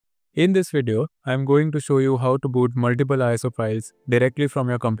In this video, I am going to show you how to boot multiple ISO files directly from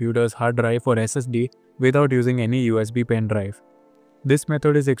your computer's hard drive or SSD without using any USB pen drive. This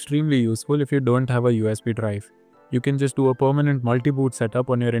method is extremely useful if you don't have a USB drive. You can just do a permanent multi-boot setup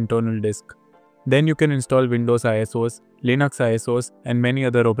on your internal disk. Then you can install Windows ISOs, Linux ISOs, and many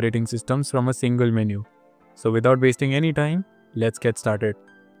other operating systems from a single menu. So without wasting any time, let's get started.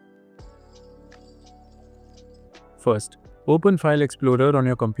 First, open File Explorer on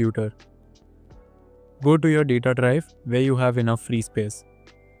your computer. Go to your data drive where you have enough free space.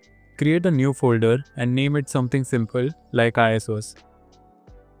 Create a new folder and name it something simple like ISOs.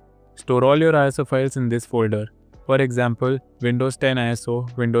 Store all your ISO files in this folder. For example, Windows 10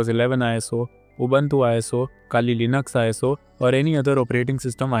 ISO, Windows 11 ISO, Ubuntu ISO, Kali Linux ISO, or any other operating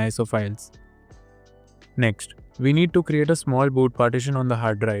system ISO files. Next, we need to create a small boot partition on the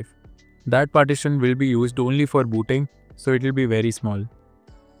hard drive. That partition will be used only for booting, so it will be very small.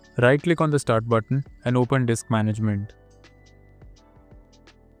 Right-click on the Start button and open Disk Management.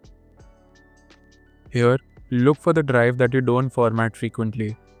 Here, look for the drive that you don't format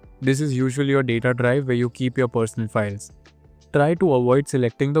frequently. This is usually your data drive where you keep your personal files. Try to avoid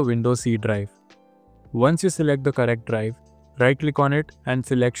selecting the Windows C drive. Once you select the correct drive, right-click on it and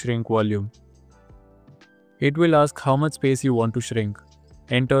select Shrink Volume. It will ask how much space you want to shrink.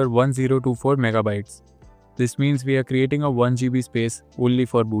 Enter 1024 megabytes. This means we are creating a 1 GB space only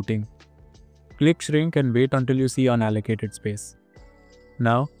for booting. Click Shrink and wait until you see unallocated space.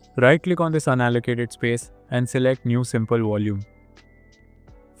 Now, right-click on this unallocated space and select New Simple Volume.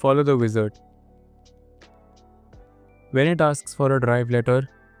 Follow the wizard. When it asks for a drive letter,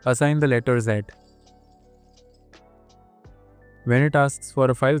 assign the letter Z. When it asks for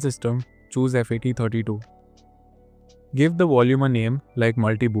a file system, choose FAT32. Give the volume a name like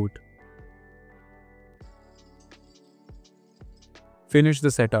multiboot. Finish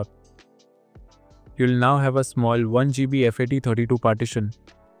the setup. You'll now have a small 1 GB FAT32 partition.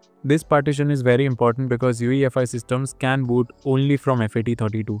 This partition is very important because UEFI systems can boot only from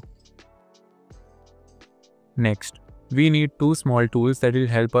FAT32. Next, we need two small tools that will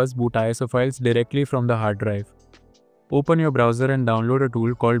help us boot ISO files directly from the hard drive. Open your browser and download a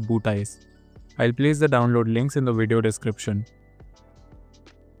tool called BootEyes. I'll place the download links in the video description.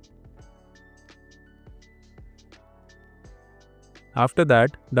 After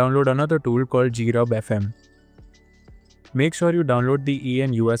that, download another tool called grub-fm. Make sure you download the E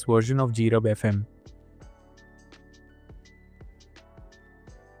and US version of grub-fm.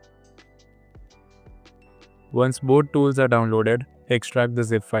 Once both tools are downloaded, extract the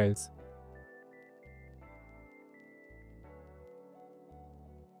zip files.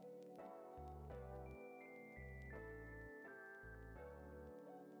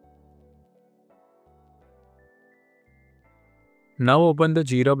 Now open the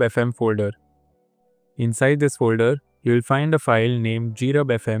grub-fm folder. Inside this folder, you will find a file named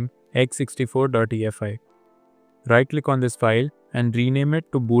grub-fm x64.efi. Right-click on this file and rename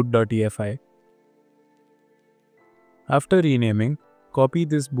it to boot.efi. After renaming, copy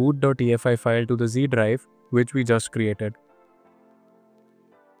this boot.efi file to the Z drive which we just created.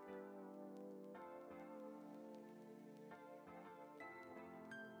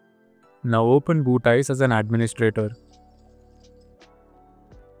 Now open BootEyes as an administrator.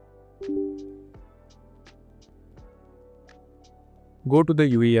 Go to the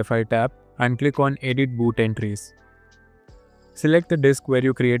UEFI tab and click on Edit Boot Entries. Select the disk where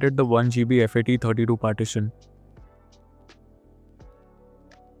you created the 1 GB FAT32 partition.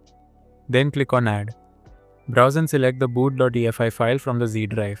 Then click on Add. Browse and select the boot.efi file from the Z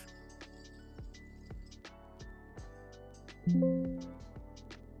drive.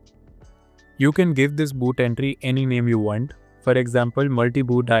 You can give this boot entry any name you want, for example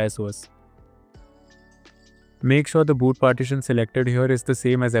multiboot ISOs. Make sure the boot partition selected here is the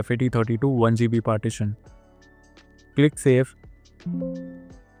same as FAT32 1 GB partition. Click Save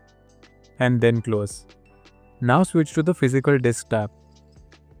and then close. Now switch to the Physical Disk tab.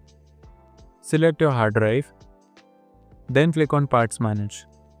 Select your hard drive, then click on Parts Manage.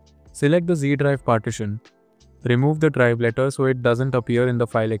 Select the Z drive partition. Remove the drive letter so it doesn't appear in the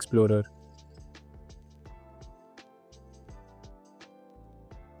File Explorer.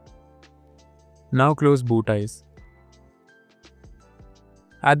 Now close BootEyes.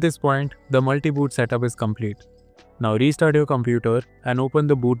 At this point, the multi-boot setup is complete. Now restart your computer and open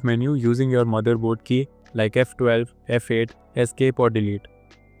the boot menu using your motherboard key like F12, F8, Escape or Delete.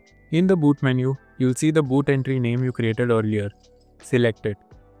 In the boot menu, you'll see the boot entry name you created earlier. Select it.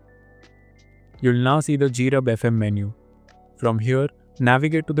 You'll now see the grub-fm menu. From here,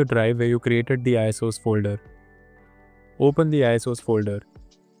 navigate to the drive where you created the ISOs folder. Open the ISOs folder.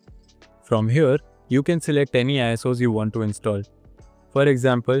 From here, you can select any ISOs you want to install. For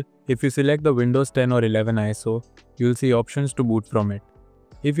example, if you select the Windows 10 or 11 ISO, you'll see options to boot from it.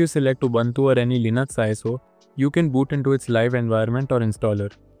 If you select Ubuntu or any Linux ISO, you can boot into its live environment or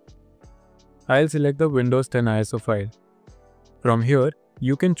installer. I'll select the Windows 10 ISO file. From here,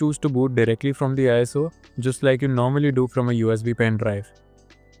 you can choose to boot directly from the ISO, just like you normally do from a USB pen drive.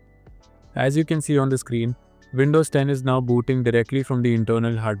 As you can see on the screen, Windows 10 is now booting directly from the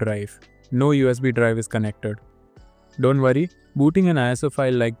internal hard drive. No USB drive is connected. Don't worry, booting an ISO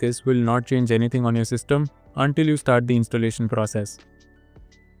file like this will not change anything on your system until you start the installation process.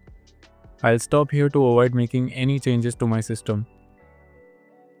 I'll stop here to avoid making any changes to my system.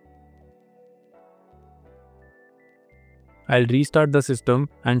 I'll restart the system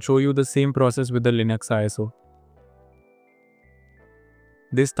and show you the same process with the Linux ISO.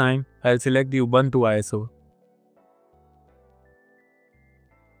 This time, I'll select the Ubuntu ISO.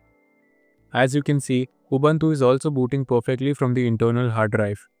 As you can see, Ubuntu is also booting perfectly from the internal hard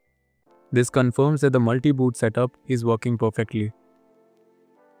drive. This confirms that the multi-boot setup is working perfectly.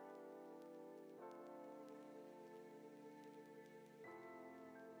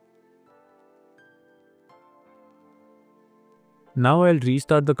 Now I'll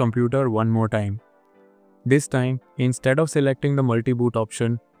restart the computer one more time. This time, instead of selecting the multi-boot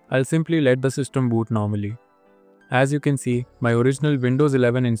option, I'll simply let the system boot normally. As you can see, my original Windows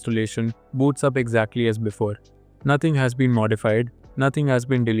 11 installation boots up exactly as before. Nothing has been modified, nothing has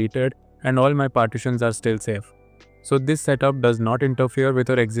been deleted, and all my partitions are still safe. So this setup does not interfere with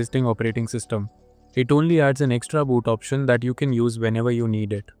your existing operating system. It only adds an extra boot option that you can use whenever you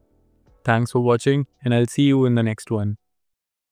need it. Thanks for watching, and I'll see you in the next one.